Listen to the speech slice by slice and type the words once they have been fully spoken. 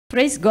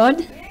Praise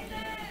God.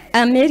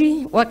 I'm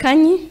Mary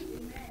Wakanyi,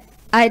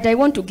 and I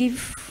want to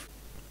give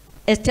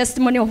a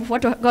testimony of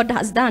what God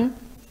has done.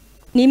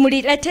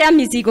 Nimuliletea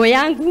mizigo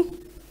yangu,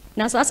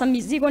 na sasa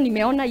mizigo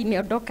nimeona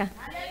imeondoka.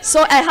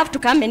 So I have to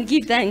come and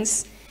give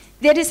thanks.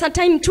 There is a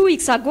time 2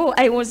 weeks ago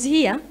I was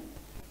here.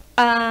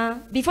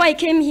 Before I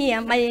came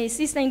here, my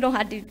sister-in-law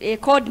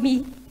had called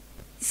me.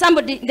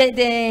 Somebody,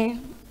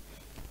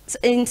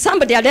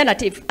 somebody, a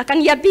relative,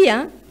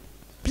 akaniambia,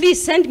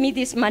 please send me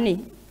this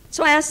money.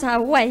 So I asked her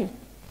why.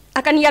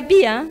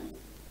 Akaniambia,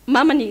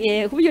 mama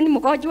ni huyu ni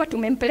mgonjwa,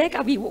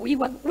 tumempeleka. We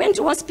went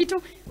to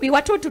hospital. We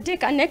were told to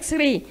take an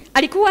X-ray.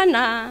 Alikuwa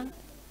na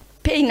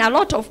pain, a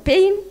lot of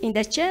pain in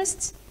the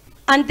chest.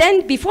 And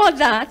then before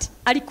that,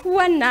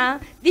 alikuwa na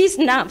these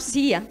nerves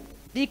here.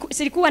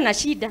 Zilikuwa na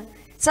shida.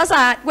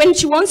 Sasa when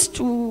she wants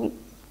to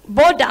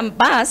board and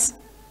bus,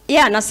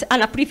 yeah,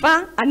 and I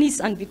prefer a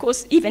Nissan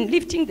because even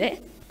lifting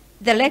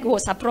the leg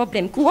was a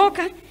problem.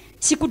 Kuoka,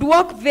 she could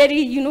walk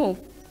very, you know,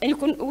 and you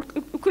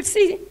could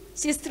see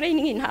she's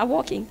training in her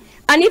walking.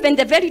 And even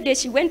the very day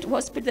she went to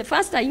hospital, the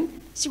first time,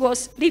 she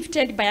was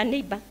lifted by a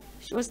neighbor.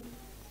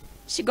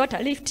 She got a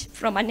lift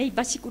from a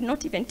neighbor. She could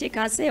not even take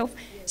herself.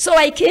 So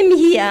I came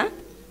here,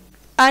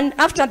 and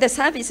after the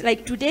service,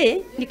 like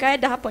today,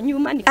 nikaenda hapo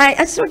nyuma.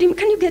 I told him,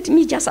 can you get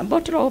me just a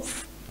bottle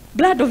of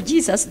blood of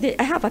Jesus?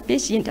 I have a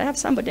patient. I have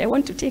somebody I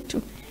want to take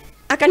to.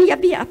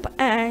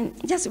 Akaniambia,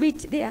 just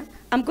wait there.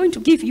 I'm going to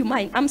give you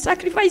mine. I'm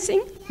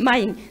sacrificing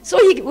mine. So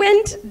he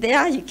went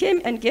there. He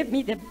came and gave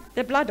me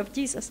the blood of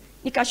Jesus.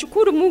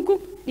 Nikashukuru Mungu,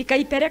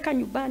 nikaipeleka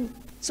nyumbani.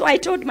 So I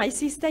told my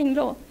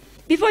sister-in-law,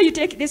 before you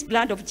take this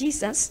blood of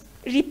Jesus,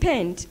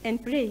 repent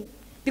and pray.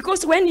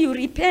 Because when you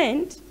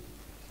repent,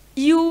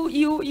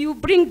 you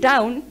bring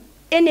down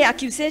any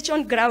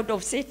accusation ground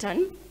of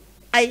Satan.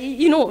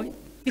 You know,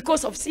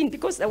 because of sin,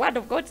 because the word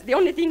of God, the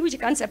only thing which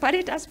can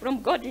separate us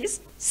from God is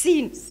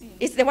sin.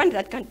 It's the one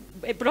that can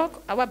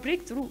block our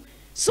breakthrough.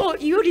 So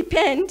you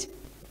repent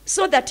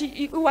so that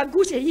you are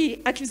good at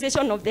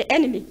accusation of the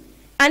enemy.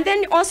 And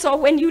then also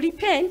when you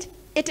repent,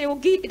 it will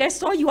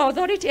restore your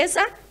authority as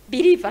a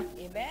believer.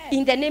 Amen.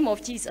 In the name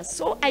of Jesus.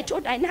 So I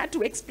told I had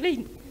to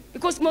explain.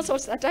 Because most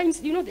of the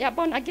times, you know, they are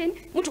born again.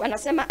 Mtu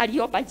anasema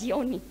alioba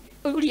jioni,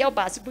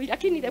 ulioba asubuhi.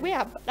 Lakini the way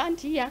I've learned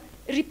here,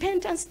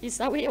 repentance is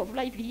a way of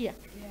life here.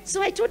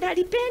 So I told her,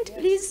 repent,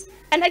 please.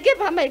 And I gave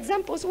her my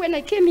examples. When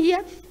I came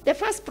here, the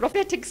first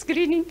prophetic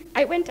screening,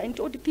 I went and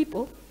told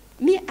people,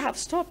 me, I have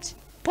stopped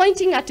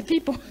pointing at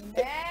people.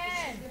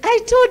 I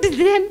told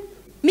them,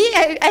 me,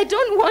 I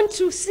don't want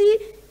to see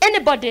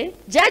anybody,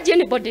 judge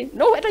anybody,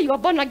 know whether you are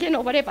born again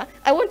or whatever.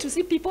 I want to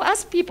see people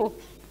as people.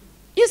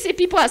 You see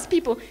people as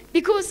people.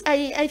 Because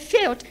I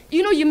felt,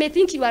 you know, you may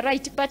think you are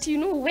right, but you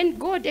know, when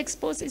God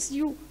exposes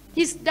you,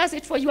 He does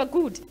it for your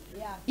good.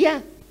 Yeah.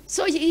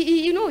 So,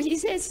 you know, He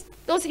says,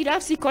 those He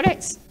loves, He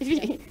corrects.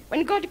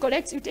 When God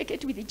corrects, you take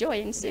it with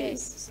joy and say,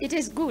 yes, it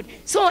is good.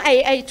 So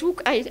I told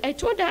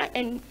her,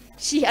 and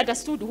she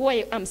understood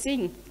what I'm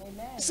saying.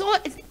 Amen. So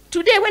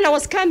today when I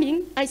was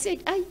coming, I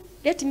said,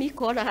 let me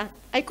call her.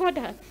 I called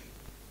her.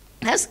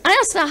 I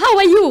asked her, how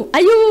are you?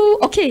 Are you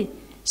okay?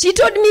 She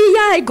told me,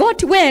 yeah, I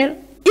got well.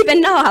 Even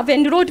now I have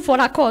enrolled for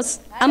a course.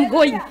 I'm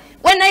going.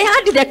 When I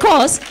had the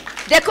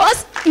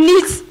course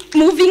needs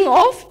moving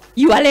off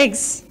your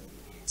legs.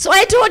 So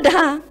I told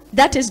her,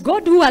 that is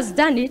God who has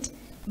done it,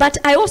 but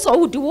I also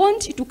would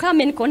want you to come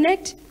and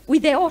connect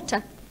with the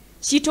altar.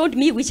 She told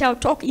me we shall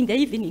talk in the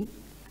evening.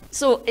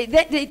 So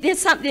there's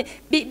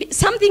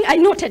something I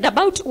noted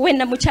about when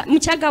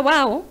Mchaga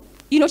Wao,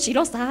 you know, she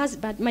lost her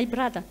husband, my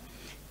brother.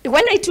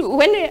 When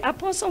the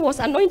apostle was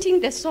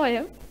anointing the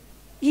soil,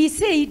 he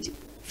said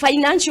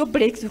financial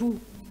breakthrough.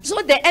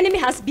 So the enemy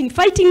has been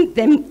fighting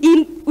them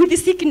with the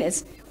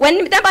sickness.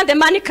 Whenever the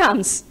money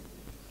comes,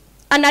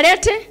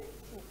 analete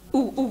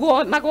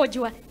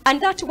magojwa,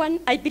 and that one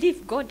I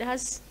believe God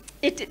has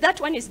it. That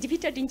one is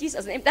defeated in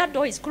Jesus' name. That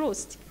door is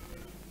closed.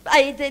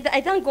 I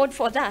thank God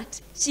for that.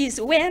 She is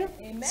well.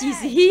 Amen. She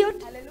is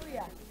healed.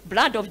 Hallelujah.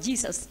 Blood of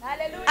Jesus.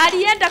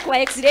 Alienda kwa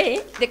X-ray.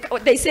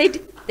 They said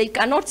they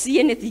cannot see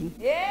anything.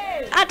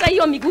 Hata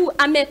hiyo miguu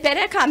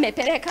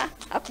amepeleka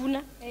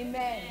hakuna.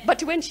 Amen.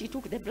 But when she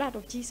took the blood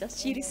of Jesus,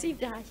 she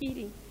received her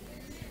healing.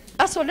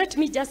 So let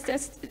me just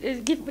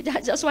give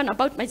just one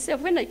about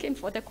myself. When I came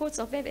for the courts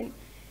of heaven,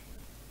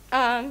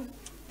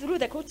 through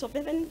the courts of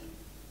heaven,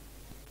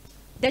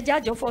 the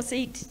judge of all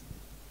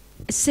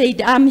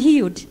said, I'm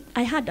healed.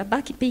 I had a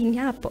back pain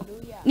hapo.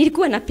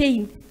 Nilikuwa na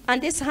pain.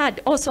 And this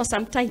had also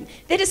some time.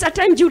 There is a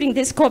time during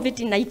this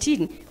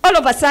COVID-19. All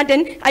of a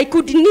sudden, I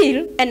could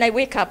kneel and I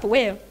wake up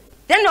well.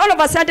 Then all of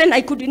a sudden,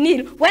 I could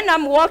kneel. When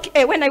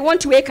when I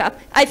want to wake up,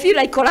 I feel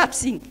like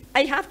collapsing.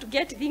 I have to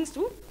get things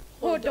to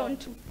hold on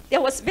to.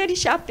 There was very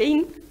sharp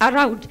pain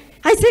around.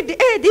 I said,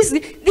 hey,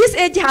 this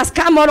age has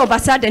come all of a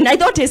sudden. I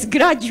thought it's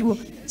gradual.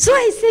 So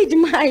I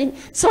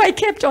said, so I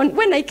kept on.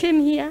 When I came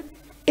here,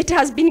 it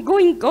has been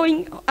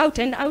going out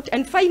and out.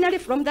 And finally,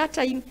 from that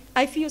time,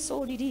 I feel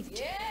so relieved.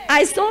 Yeah.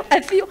 I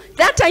feel,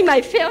 that time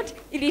I felt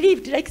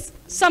relieved, like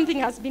something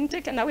has been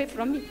taken away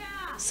from me.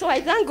 So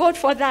I thank God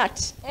for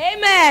that.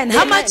 Amen.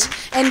 How much?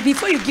 And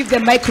before you give the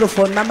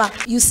microphone, Mama,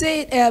 you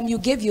say you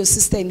gave your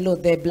sister-in-law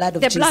the blood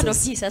of Jesus. The blood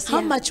of Jesus.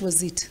 How much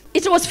was it?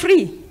 It was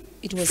free.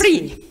 It was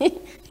free. free.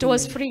 It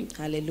was free.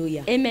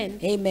 Hallelujah. Amen.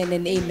 Amen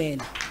and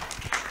amen.